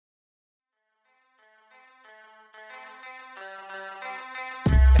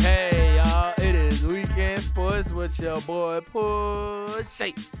Podcast with your boy Push.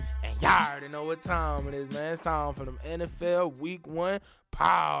 And y'all already know what time it is, man. It's time for them NFL Week 1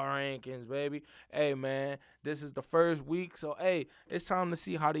 Power Rankings, baby. Hey, man, this is the first week, so, hey, it's time to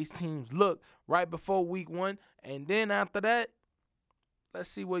see how these teams look right before Week 1. And then after that, let's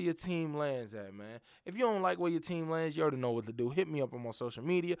see where your team lands at, man. If you don't like where your team lands, you already know what to do. Hit me up on my social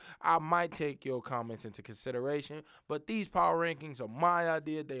media. I might take your comments into consideration. But these power rankings are my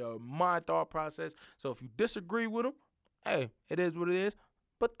idea. They are my thought process. So if you disagree with them, hey, it is what it is.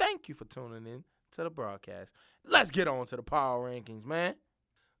 But thank you for tuning in to the broadcast. Let's get on to the power rankings, man.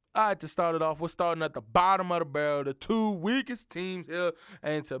 All right, to start it off, we're starting at the bottom of the barrel, the two weakest teams here.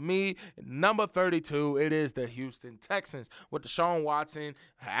 And to me, number 32, it is the Houston Texans. With Deshaun Watson,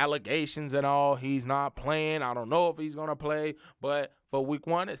 allegations and all, he's not playing. I don't know if he's going to play. But for Week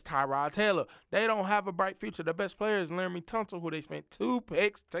 1, it's Tyrod Taylor. They don't have a bright future. The best player is Laramie Tunsil, who they spent 2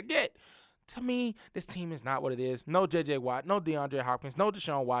 picks to get. To me, this team is not what it is. No J.J. Watt, no DeAndre Hopkins, no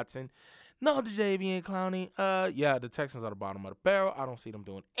Deshaun Watson. No, Jadeveon Clowney. Yeah, the Texans are the bottom of the barrel. I don't see them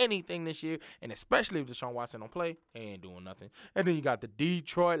doing anything this year, and especially if Deshaun Watson don't play, they ain't doing nothing. And then you got the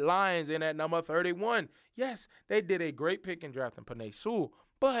Detroit Lions in at number 31. Yes, they did a great pick in drafting Penei Sewell,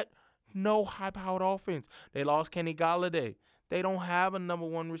 but no high-powered offense. They lost Kenny Golladay. They don't have a number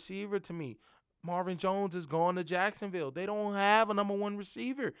 1 receiver to me. Marvin Jones is gone to Jacksonville. They don't have a number 1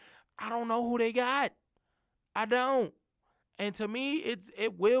 receiver. I don't know who they got. I don't. And to me,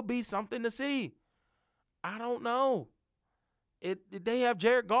 it will be something to see. I don't know. They have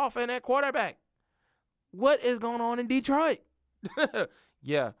Jared Goff in that quarterback. What is going on in Detroit?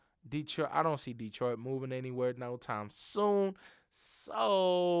 Yeah, Detroit. I don't see Detroit moving anywhere no time soon.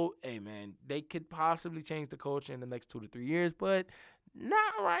 So, hey, man, they could possibly change the culture in the next 2 to 3 years, but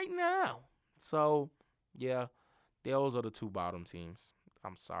not right now. So, yeah, those are the 2 bottom teams.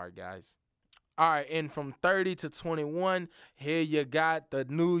 I'm sorry, guys. All right, and from 30 to 21, here you got the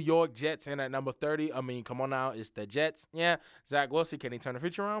New York Jets in at number 30. I mean, come on now, it's the Jets. Yeah, Zach Wilson, can he turn the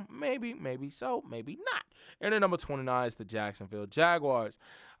future around? Maybe so, maybe not. And then number 29 is the Jacksonville Jaguars.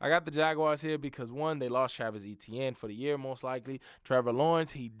 I got the Jaguars here because, 1, they lost Travis Etienne for the year, most likely. Trevor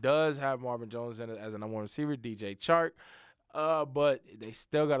Lawrence, he does have Marvin Jones in it as a number 1 receiver, DJ Chark. But they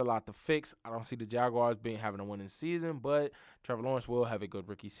still got a lot to fix. I don't see the Jaguars having a winning season, but Trevor Lawrence will have a good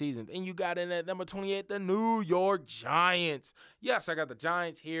rookie season. And you got in at number 28, the New York Giants. Yes, I got the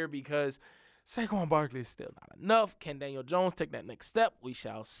Giants here because Saquon Barkley is still not enough. Can Daniel Jones take that next step? We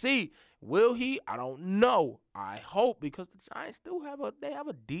shall see. Will he? I don't know. I hope, because the Giants have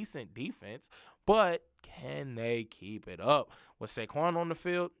a decent defense, but can they keep it up? With Saquon on the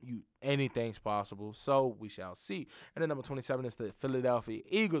field, anything's possible. So we shall see. And then number 27 is the Philadelphia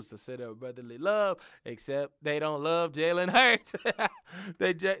Eagles, the city of brotherly love, except they don't love Jalen Hurts.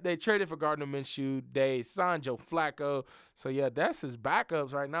 They traded for Gardner Minshew. They signed Joe Flacco. So yeah, that's his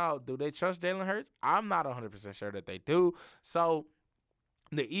backups right now. Do they trust Jalen Hurts? I'm not 100% sure that they do. So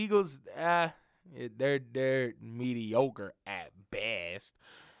the Eagles, they're mediocre at best.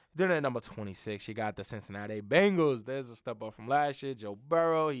 Then at number 26, you got the Cincinnati Bengals. There's a step up from last year. Joe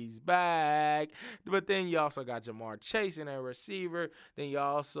Burrow, he's back. But then you also got Jamar Chase in a receiver. Then you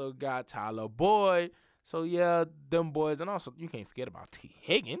also got Tyler Boyd. So, yeah, them boys. And also, you can't forget about T.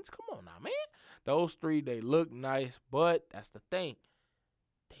 Higgins. Come on now, man. Those 3, they look nice. But that's the thing.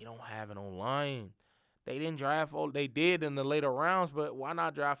 They don't have an O-line. They didn't draft. They did in the later rounds. But why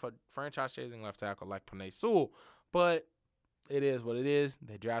not draft a franchise-chasing left tackle like Penei Sewell? But it is what it is.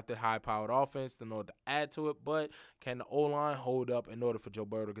 They drafted high-powered offense in order to add to it, but can the O-line hold up in order for Joe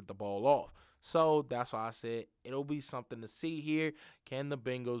Burrow to get the ball off? So that's why I said it'll be something to see here. Can the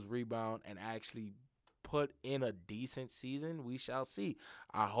Bengals rebound and actually put in a decent season? We shall see.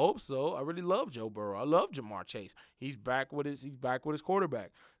 I hope so. I really love Joe Burrow. I love Jamar Chase. He's back with his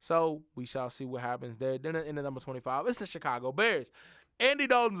quarterback. So we shall see what happens there. Then in the number 25, it's the Chicago Bears. Andy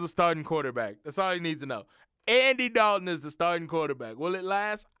Dalton's the starting quarterback. That's all he needs to know. Andy Dalton is the starting quarterback. Will it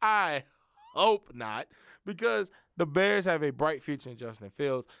last? I hope not, because the Bears have a bright future in Justin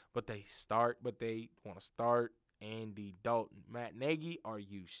Fields, but they want to start Andy Dalton. Matt Nagy, are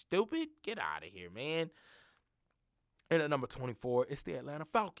you stupid? Get out of here, man. And at number 24, it's the Atlanta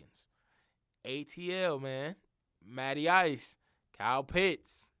Falcons. ATL, man. Matty Ice, Kyle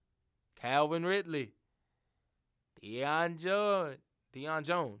Pitts, Calvin Ridley, Deion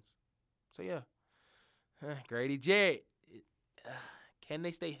Jones. So, yeah. Grady Jarrett. Can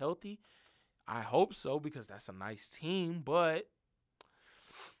they stay healthy? I hope so, because that's a nice team, but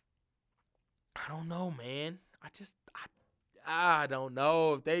I don't know, man. I don't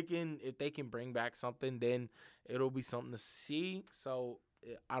know. If they can bring back something, then it'll be something to see. So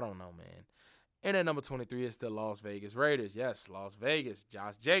I don't know, man. And at number 23 is the Las Vegas Raiders. Yes, Las Vegas.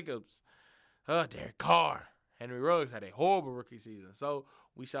 Josh Jacobs. Derek Carr. Henry Ruggs had a horrible rookie season. So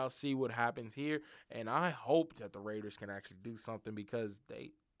we shall see what happens here. And I hope that the Raiders can actually do something because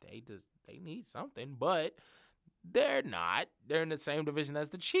they need something. But they're not. They're in the same division as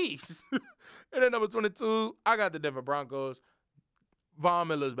the Chiefs. And at number 22, I got the Denver Broncos. Von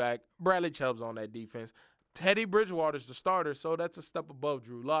Miller's back. Bradley Chubb's on that defense. Teddy Bridgewater's the starter, so that's a step above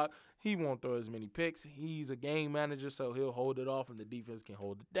Drew Lock. He won't throw as many picks. He's a game manager, so he'll hold it off, and the defense can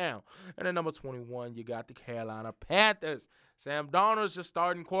hold it down. And at number 21, you got the Carolina Panthers. Sam Darnold's your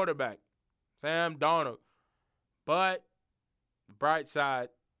starting quarterback. Sam Darnold. But the bright side,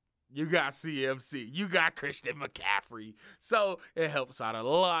 you got CMC. You got Christian McCaffrey. So it helps out a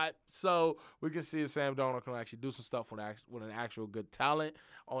lot. So we can see if Sam Darnold can actually do some stuff with an actual good talent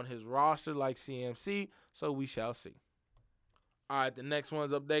on his roster like CMC. So we shall see. All right, the next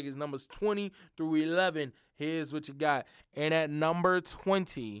one's up there is numbers 20 through 11. Here's what you got. And at number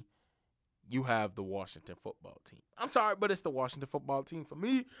 20, you have the Washington football team. I'm sorry, but it's the Washington football team for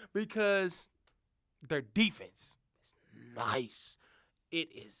me because their defense is nice. It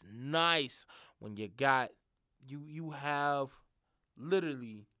is nice when you got you have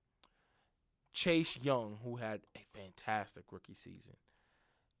literally Chase Young, who had a fantastic rookie season.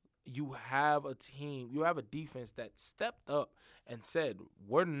 You have a team, you have a defense that stepped up and said,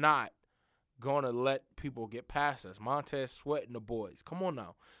 we're not going to let people get past us. Montez Sweat and the boys. Come on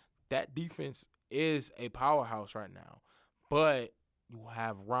now. That defense is a powerhouse right now. But you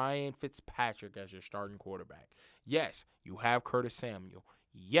have Ryan Fitzpatrick as your starting quarterback. Yes, you have Curtis Samuel.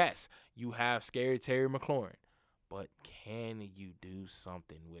 Yes, you have Scary Terry McLaurin. But can you do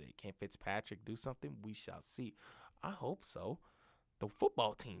something with it? Can Fitzpatrick do something? We shall see. I hope so. The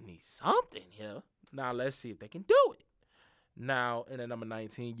football team needs something here. Now, let's see if they can do it. Now, in at number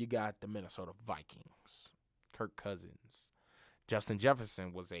 19, you got the Minnesota Vikings. Kirk Cousins. Justin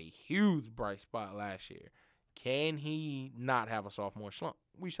Jefferson was a huge bright spot last year. Can he not have a sophomore slump?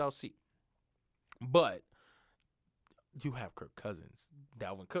 We shall see. But you have Kirk Cousins.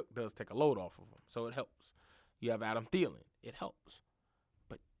 Dalvin Cook does take a load off of him, so it helps. You have Adam Thielen. It helps.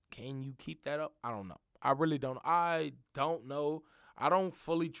 But can you keep that up? I don't know. I really don't. I don't know. I don't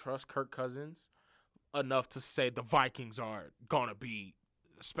fully trust Kirk Cousins enough to say the Vikings are going to be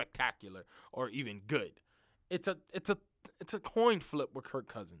spectacular or even good. It's a coin flip with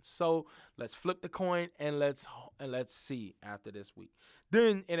Kirk Cousins. So let's flip the coin and let's see after this week.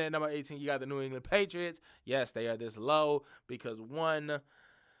 Then in at number 18, you got the New England Patriots. Yes, they are this low because one,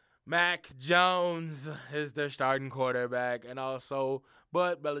 Mac Jones is their starting quarterback, and also,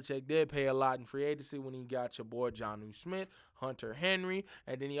 but Belichick did pay a lot in free agency when he got your boy Jonnu Smith, Hunter Henry,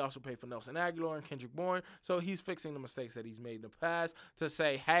 and then he also paid for Nelson Aguilar and Kendrick Bourne. So he's fixing the mistakes that he's made in the past to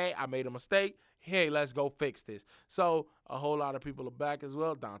say, hey, I made a mistake. Hey, let's go fix this. So a whole lot of people are back as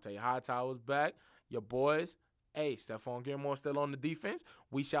well. Dante Hightower's back. Your boys. Hey, Stephon Gilmore still on the defense.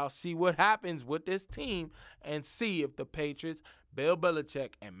 We shall see what happens with this team and see if the Patriots, Bill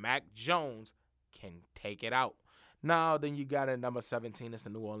Belichick, and Mac Jones can take it out. Now, then you got at number 17, it's the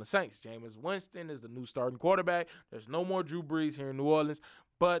New Orleans Saints. Jameis Winston is the new starting quarterback. There's no more Drew Brees here in New Orleans,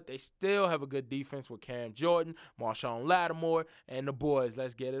 but they still have a good defense with Cam Jordan, Marshawn Lattimore, and the boys.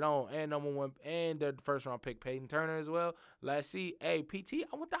 Let's get it on. And number one, and their first-round pick, Peyton Turner as well. Let's see. Hey, PT,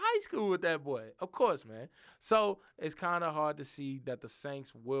 I went to high school with that boy. Of course, man. So it's kind of hard to see that the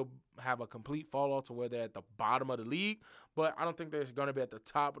Saints will have a complete fall-off to where they're at the bottom of the league, but I don't think they're going to be at the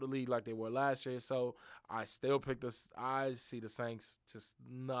top of the league like they were last year. So I still pick this. I see the Saints just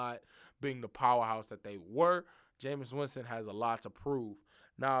not being the powerhouse that they were. Jameis Winston has a lot to prove.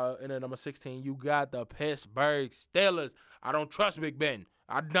 Now, in at number 16, you got the Pittsburgh Steelers. I don't trust Big Ben.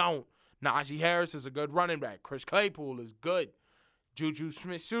 I don't. Najee Harris is a good running back. Chris Claypool is good. Juju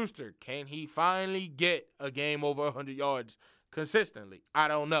Smith-Schuster, can he finally get a game over 100 yards consistently? I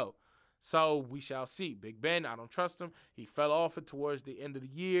don't know. So we shall see. Big Ben, I don't trust him. He fell off it towards the end of the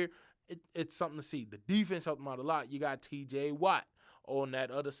year. It's something to see. The defense helped him out a lot. You got T.J. Watt on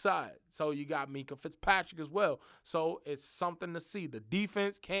that other side. So you got Minka Fitzpatrick as well. So it's something to see. The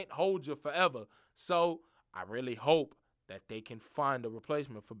defense can't hold you forever. So I really hope that they can find a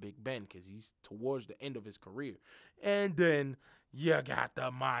replacement for Big Ben because he's towards the end of his career. And then you got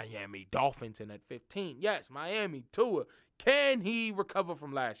the Miami Dolphins in at 15. Yes, Miami, Tua. Can he recover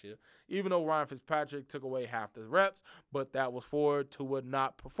from last year? Even though Ryan Fitzpatrick took away half the reps, but that was for Tua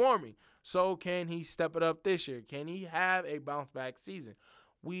not performing. So can he step it up this year? Can he have a bounce-back season?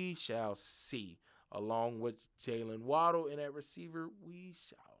 We shall see. Along with Jalen Waddle in that receiver, we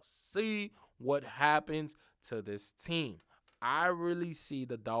shall see what happens to this team. I really see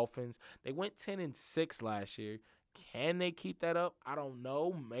the Dolphins. They went 10-6 last year. Can they keep that up? I don't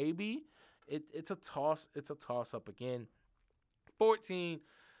know. Maybe. It's a toss. It's a toss up again. 14.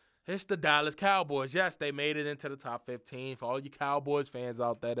 It's the Dallas Cowboys. Yes, they made it into the top 15. For all you Cowboys fans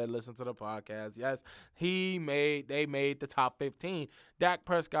out there that listen to the podcast, yes, they made the top 15. Dak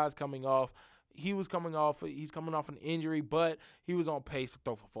Prescott's coming off. He's coming off an injury, but he was on pace to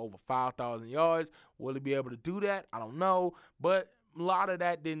throw for over 5,000 yards. Will he be able to do that? I don't know, but a lot of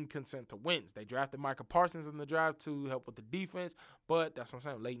that didn't consent to wins. They drafted Micah Parsons in the draft to help with the defense, but that's what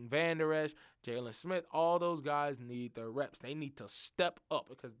I'm saying. Leighton Vander Esch, Jalen Smith, all those guys need their reps. They need to step up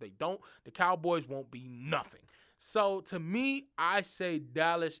because if they don't, the Cowboys won't be nothing. So, to me, I say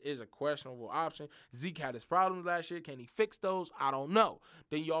Dallas is a questionable option. Zeke had his problems last year. Can he fix those? I don't know.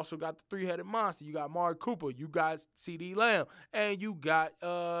 Then you also got the three-headed monster. You got Amari Cooper. You got CeeDee Lamb. And you got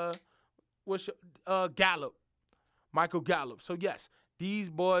Gallup. Michael Gallup. So, yes,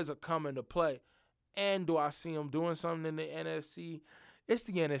 these boys are coming to play. And do I see them doing something in the NFC? It's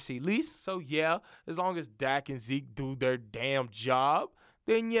the NFC least. So, yeah, as long as Dak and Zeke do their damn job,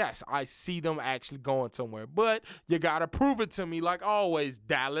 then yes, I see them actually going somewhere. But you got to prove it to me like always,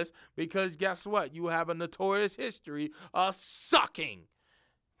 Dallas, because guess what? You have a notorious history of sucking.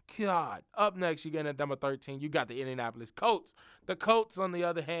 God. Up next, you get at number 13. You got the Indianapolis Colts. The Colts, on the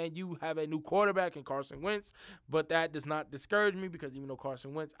other hand, you have a new quarterback in Carson Wentz, but that does not discourage me because even though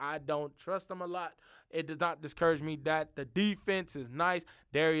Carson Wentz, I don't trust him a lot, it does not discourage me that the defense is nice.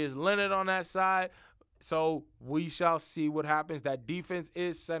 Darius Leonard on that side. So we shall see what happens. That defense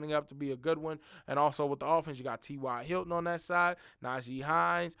is setting up to be a good one. And also with the offense, you got T.Y. Hilton on that side, Najee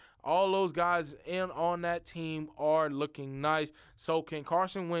Hines. All those guys in on that team are looking nice. So can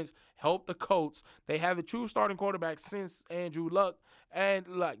Carson Wentz help the Colts? They have a true starting quarterback since Andrew Luck. And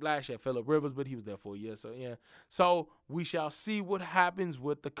like last year, Phillip Rivers, but he was there for a year. So, yeah. So we shall see what happens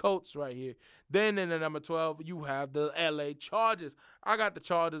with the Colts right here. Then in the number 12, you have the L.A. Chargers. I got the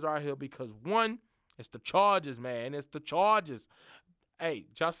Chargers right here because, one, it's the Chargers, man. It's the Chargers. Hey,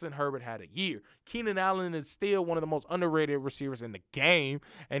 Justin Herbert had a year. Keenan Allen is still one of the most underrated receivers in the game,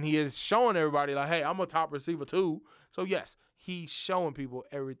 and he is showing everybody, like, hey, I'm a top receiver too. So, yes, he's showing people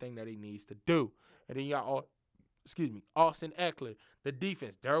everything that he needs to do. And then you got, Austin Eckler, the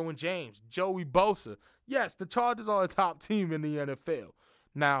defense, Derwin James, Joey Bosa. Yes, the Chargers are a top team in the NFL.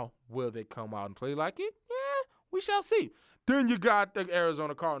 Now, will they come out and play like it? Yeah, we shall see. Then you got the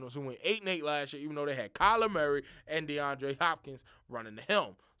Arizona Cardinals, who went 8-8 last year, even though they had Kyler Murray and DeAndre Hopkins running the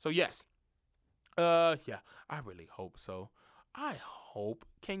helm. So, yes. I really hope so. I hope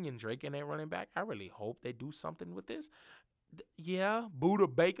Kenyon Drake and that running back, I really hope they do something with this. Yeah, Buda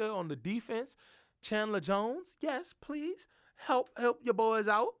Baker on the defense. Chandler Jones, yes, please. Help your boys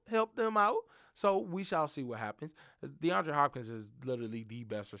out. Help them out. So we shall see what happens. DeAndre Hopkins is literally the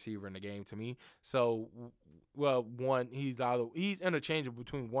best receiver in the game to me. So, well, one, he's interchangeable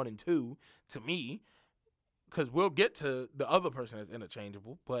between 1 and 2 to me, because we'll get to the other person that's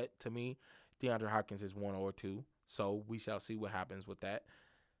interchangeable. But to me, DeAndre Hopkins is 1 or 2. So we shall see what happens with that.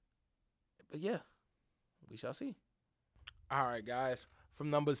 But yeah, we shall see. All right, guys. From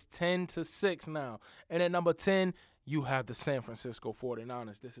numbers 10 to 6 now. And at number 10, you have the San Francisco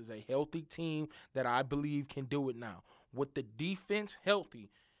 49ers. This is a healthy team that I believe can do it now. With the defense healthy,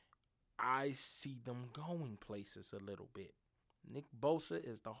 I see them going places a little bit. Nick Bosa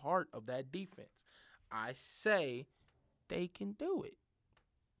is the heart of that defense. I say they can do it.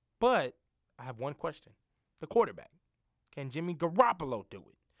 But I have one question. The quarterback. Can Jimmy Garoppolo do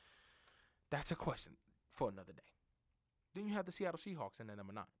it? That's a question for another day. Then you have the Seattle Seahawks in at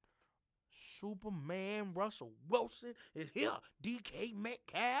number 9. Superman Russell Wilson is here. DK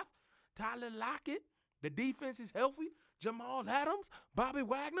Metcalf, Tyler Lockett. The defense is healthy. Jamal Adams, Bobby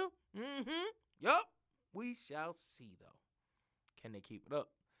Wagner. Yup. We shall see, though. Can they keep it up?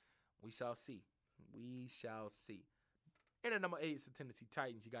 We shall see. We shall see. And at number 8 is the Tennessee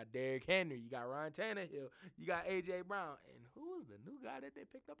Titans. You got Derrick Henry. You got Ryan Tannehill. You got A.J. Brown. And who is the new guy that they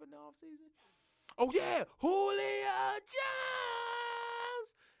picked up in the offseason? Oh, yeah, Julio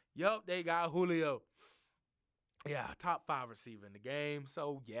Jones. Yup, they got Julio. Yeah, top 5 receiver in the game.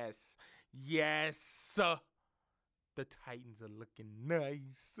 So, yes. The Titans are looking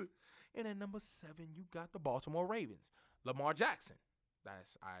nice. And at number 7, you got the Baltimore Ravens. Lamar Jackson.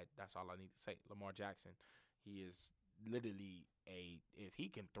 That's all I need to say. Lamar Jackson, he is literally if he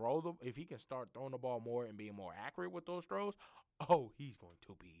can start throwing the ball more and being more accurate with those throws, he's going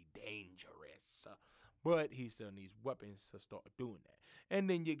to be dangerous. But he still needs weapons to start doing that. And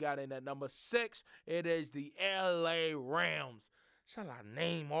then you got in at number 6, it is the L.A. Rams. Shall I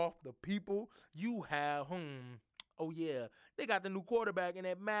name off the people? You have, Oh, yeah. They got the new quarterback in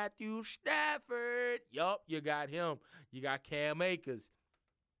that Matthew Stafford. Yup, you got him. You got Cam Akers.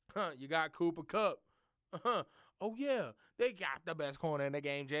 You got Cooper Kupp. Oh, yeah. They got the best corner in the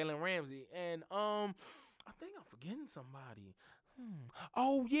game, Jalen Ramsey. And, I think I'm forgetting somebody.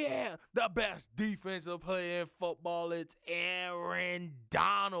 Oh, yeah, the best defensive player in football. It's Aaron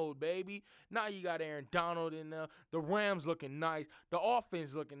Donald, baby. Now you got Aaron Donald in there. The Rams looking nice. The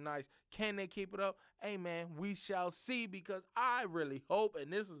offense looking nice. Can they keep it up? Hey, man, we shall see, because I really hope,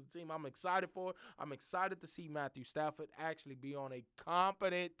 and this is a team I'm excited for. I'm excited to see Matthew Stafford actually be on a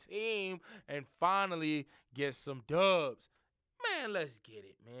competent team and finally get some dubs. Man, let's get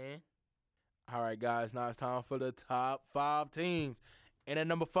it, man. All right, guys, now it's time for the top 5 teams. And at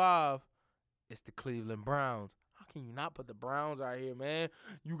number 5, it's the Cleveland Browns. How can you not put the Browns out here, man?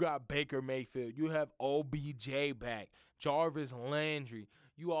 You got Baker Mayfield. You have OBJ back. Jarvis Landry.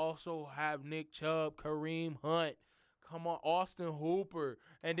 You also have Nick Chubb, Kareem Hunt. Come on, Austin Hooper.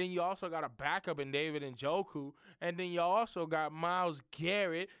 And then you also got a backup in David Njoku. And then you also got Myles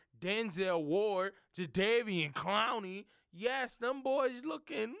Garrett, Denzel Ward, Jadeveon Clowney. Yes, them boys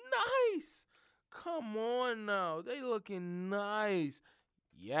looking nice. Come on now. They looking nice.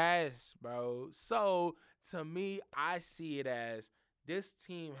 Yes, bro. So, to me, I see it as this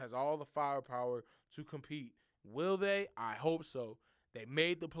team has all the firepower to compete. Will they? I hope so. They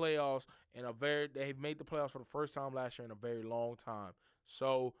made the playoffs they've made the playoffs for the first time last year in a very long time.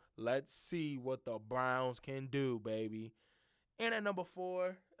 So, let's see what the Browns can do, baby. And at number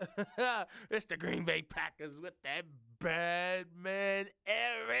 4, it's the Green Bay Packers with that bad man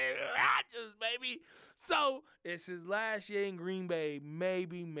Aaron Rodgers, baby. So, it's his last year in Green Bay.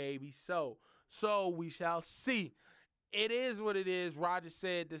 Maybe so. So, we shall see. It is what it is. Rodgers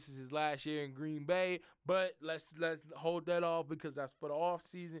said this is his last year in Green Bay, but let's hold that off because that's for the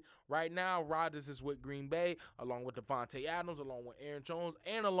offseason. Right now, Rodgers is with Green Bay, along with Devontae Adams, along with Aaron Jones,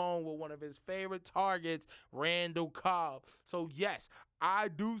 and along with one of his favorite targets, Randall Cobb. So, yes, I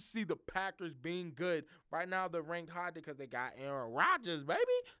do see the Packers being good. Right now, they're ranked high because they got Aaron Rodgers, baby.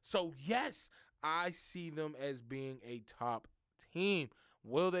 So, yes, I see them as being a top team.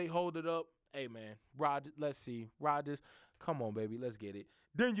 Will they hold it up? Hey, man, Rodgers, let's see. Rodgers, come on, baby, let's get it.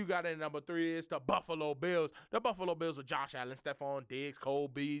 Then you got at number 3 is the Buffalo Bills. The Buffalo Bills with Josh Allen, Stephon Diggs, Cole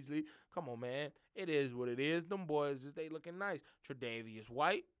Beasley. Come on, man. It is what it is. Them boys, they looking nice. Tre'Davious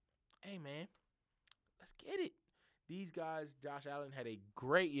White. Hey, man, let's get it. These guys, Josh Allen had a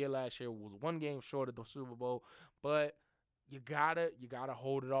great year last year. Was one game short of the Super Bowl, but you gotta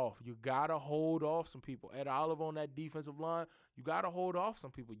hold it off. You gotta hold off some people. Ed Oliver on that defensive line, you gotta hold off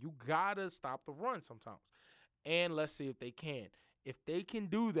some people. You gotta stop the run sometimes. And let's see if they can. If they can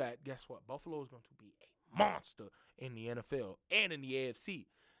do that, guess what? Buffalo is going to be a monster in the NFL and in the AFC.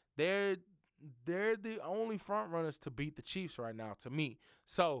 They're the only front runners to beat the Chiefs right now, to me.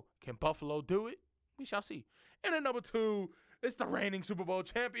 So, can Buffalo do it? We shall see. And at number 2, it's the reigning Super Bowl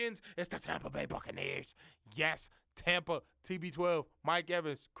champions. It's the Tampa Bay Buccaneers. Yes, Tampa, TB12, Mike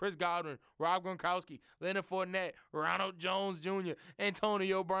Evans, Chris Godwin, Rob Gronkowski, Leonard Fournette, Ronald Jones Jr.,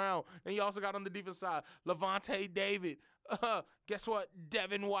 Antonio Brown. And you also got on the defense side, Levante David. Guess what?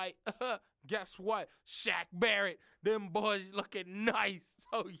 Devin White. Guess what? Shaq Barrett. Them boys looking nice.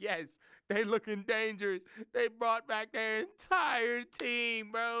 So, yes, they looking dangerous. They brought back their entire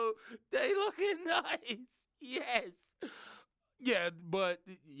team, bro. They looking nice. Yes. Yeah, but,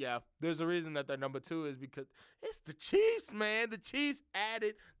 yeah, there's a reason that they're number 2 is because it's the Chiefs, man. The Chiefs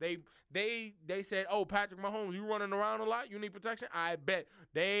added, they said, oh, Patrick Mahomes, you running around a lot? You need protection? I bet.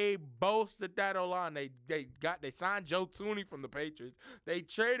 They boasted that O-line. They signed Joe Thuney from the Patriots. They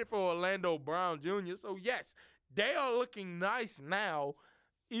traded for Orlando Brown Jr. So, yes, they are looking nice now.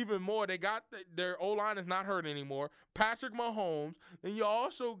 Even more, they got their O-line is not hurt anymore. Patrick Mahomes. Then you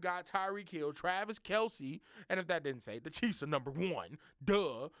also got Tyreek Hill, Travis Kelce. And if that didn't say it, the Chiefs are number 1.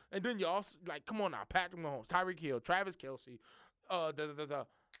 Duh. And then you also, come on now. Patrick Mahomes, Tyreek Hill, Travis Kelce.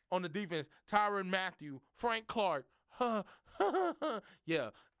 On the defense, Tyrann Mathieu, Frank Clark.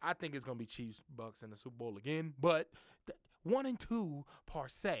 Yeah, I think it's going to be Chiefs, Bucks in the Super Bowl again. But 1 and 2 per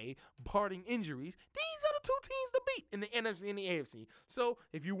se, parting injuries. These are the 2 teams to beat in the NFC and the AFC. So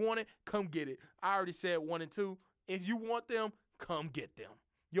if you want it, come get it. I already said 1 and 2. If you want them, come get them.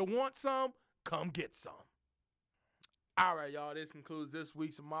 You want some? Come get some. All right, y'all. This concludes this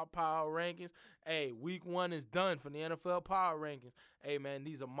week's of my power rankings. Hey, week 1 is done for the NFL power rankings. Hey, man,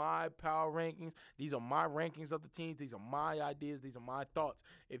 these are my power rankings. These are my rankings of the teams. These are my ideas. These are my thoughts.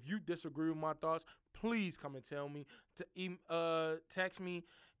 If you disagree with my thoughts, please come and tell me. Text me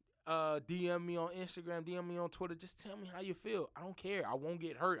DM me on Instagram, DM me on Twitter. Just tell me how you feel. I don't care. I won't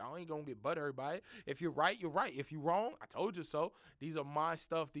get hurt. I ain't gonna get butthurt by it. If you're right, you're right. If you're wrong, I told you so. These are my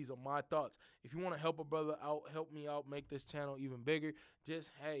stuff. These are my thoughts. If you want to help a brother out, help me out, make this channel even bigger, just,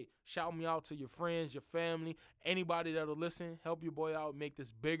 hey, shout me out to your friends, your family, anybody that'll listen. Help your boy out, make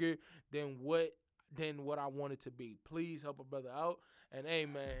this bigger than what I want it to be. Please help a brother out. And, hey,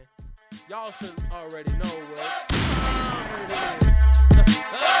 man, y'all should already know what time it is.